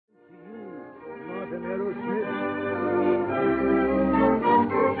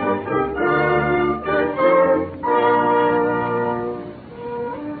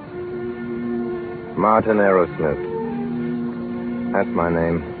Martin Arrowsmith. That's my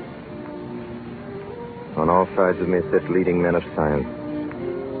name. On all sides of me sit leading men of science.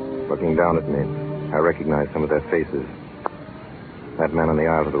 Looking down at me, I recognize some of their faces. That man on the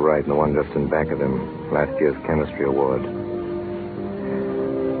aisle to the right and the one just in back of him, last year's chemistry award.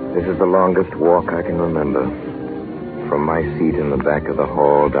 This is the longest walk I can remember. From my seat in the back of the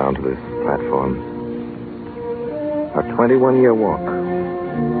hall down to this platform. A 21-year walk.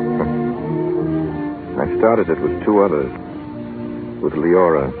 I started it with two others. With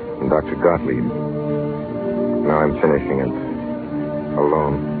Leora and Dr. Gottlieb. Now I'm finishing it.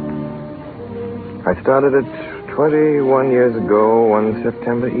 Alone. I started it 21 years ago one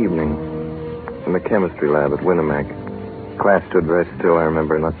September evening. In the chemistry lab at Winnemac. Class stood very still, I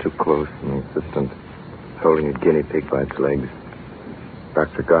remember, not too close. And the assistant holding a guinea pig by its legs.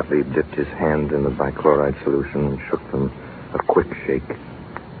 Dr. Gottlieb dipped his hands in the bichloride solution and shook them a quick shake.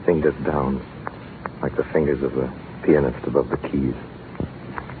 Fingers down. Like the fingers of a pianist above the keys.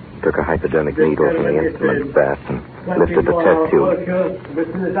 Took a hypodermic needle from the instrument bath and lifted the test tube.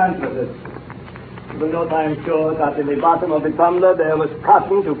 You will note, I am sure, that in the bottom of the tumbler there was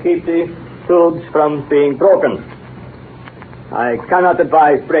cotton to keep the tubes from being broken. I cannot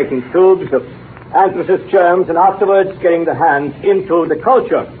advise breaking tubes of anthracis germs and afterwards getting the hands into the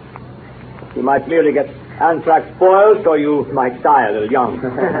culture. You might merely get anthrax boils, or you might die a little young.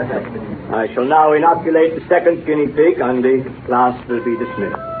 I shall now inoculate the second guinea pig, and the class will be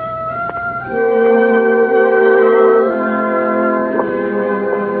dismissed.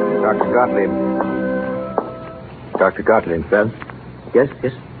 Dr. Gottlieb. Dr. Gottlieb. Well? Yes.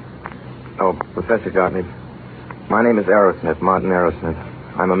 Oh, Professor Gottlieb. My name is Arrowsmith, Martin Arrowsmith.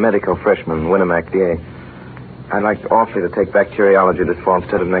 I'm a medical freshman, Winnemac, DA. I'd like awfully to take bacteriology this fall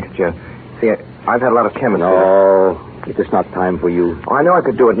instead of next year. See, I've had a lot of chemistry. No, it is not time for you. Oh, I know I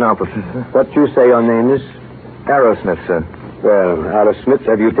could do it now, Professor. What you say your name is? Arrowsmith, sir. Well, Arrowsmith,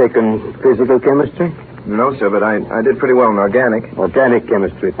 have you taken physical chemistry? No, sir, but I did pretty well in organic. Organic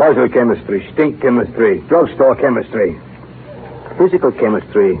chemistry, puzzle chemistry, stink chemistry, drugstore chemistry. Physical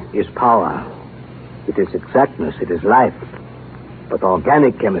chemistry is power. It is exactness. It is life. But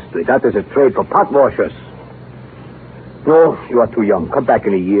organic chemistry, that is a trade for pot washers. No, you are too young. Come back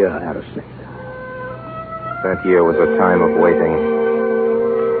in a year, Arrowsmith. That year was a time of waiting.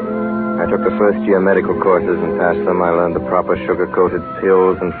 I took the first year medical courses and passed them. I learned the proper sugar-coated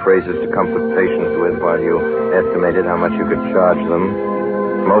pills and phrases to comfort patients with while you estimated how much you could charge them.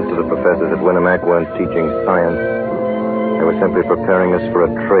 Most of the professors at Winnemac weren't teaching science. They were simply preparing us for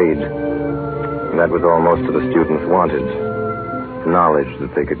a trade. And that was all most of the students wanted. Knowledge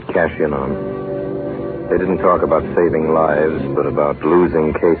that they could cash in on. They didn't talk about saving lives, but about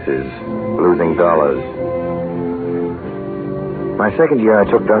losing cases, losing dollars. My second year, I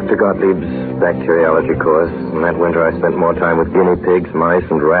took Dr. Gottlieb's bacteriology course, and that winter I spent more time with guinea pigs, mice,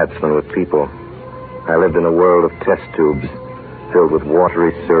 and rats than with people. I lived in a world of test tubes, filled with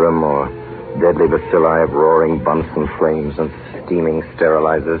watery serum or deadly bacilli of roaring Bunsen flames and steaming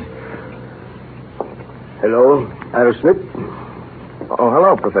sterilizers. Hello, Arrowsmith. Oh,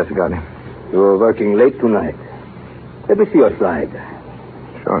 hello, Professor Gottlieb. You're working late tonight. Let me see your slide.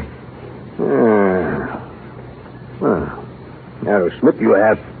 Sure. Arrowsmith, you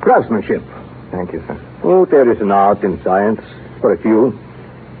have craftsmanship. Thank you, sir. Oh, there is an art in science for a few.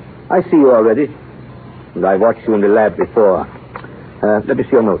 I see you already. And I watched you in the lab before. Let me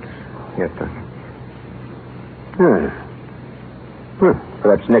see your notes. Yes, sir.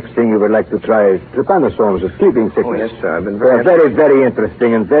 Perhaps next thing you would like to try trypanosomes of sleeping sickness. Oh, yes, sir. I've been They're very, very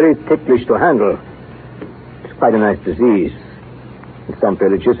interesting and very ticklish to handle. It's quite a nice disease. In some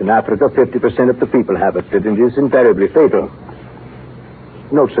villages in Africa, 50% of the people have it, and it is invariably fatal.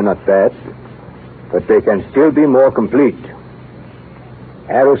 Notes are not bad, but they can still be more complete.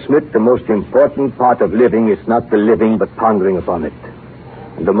 Arrowsmith, the most important part of living is not the living, but pondering upon it.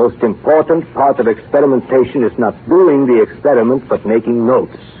 And the most important part of experimentation is not doing the experiment, but making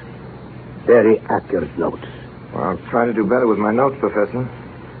notes. Very accurate notes. Well, I'll try to do better with my notes, Professor.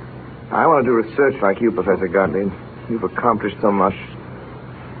 I want to do research like you, Professor Gottlieb. You've accomplished so much.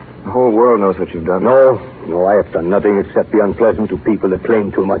 The whole world knows what you've done. No, I have done nothing except be unpleasant to people that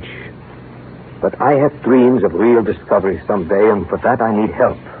claim too much. But I have dreams of real discovery someday, and for that I need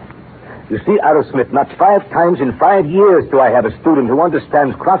help. You see, Arrowsmith, not 5 times in 5 years do I have a student who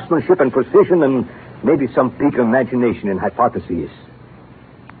understands craftsmanship and precision and maybe some peak imagination in hypotheses.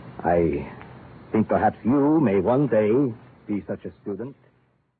 I think perhaps you may one day be such a student.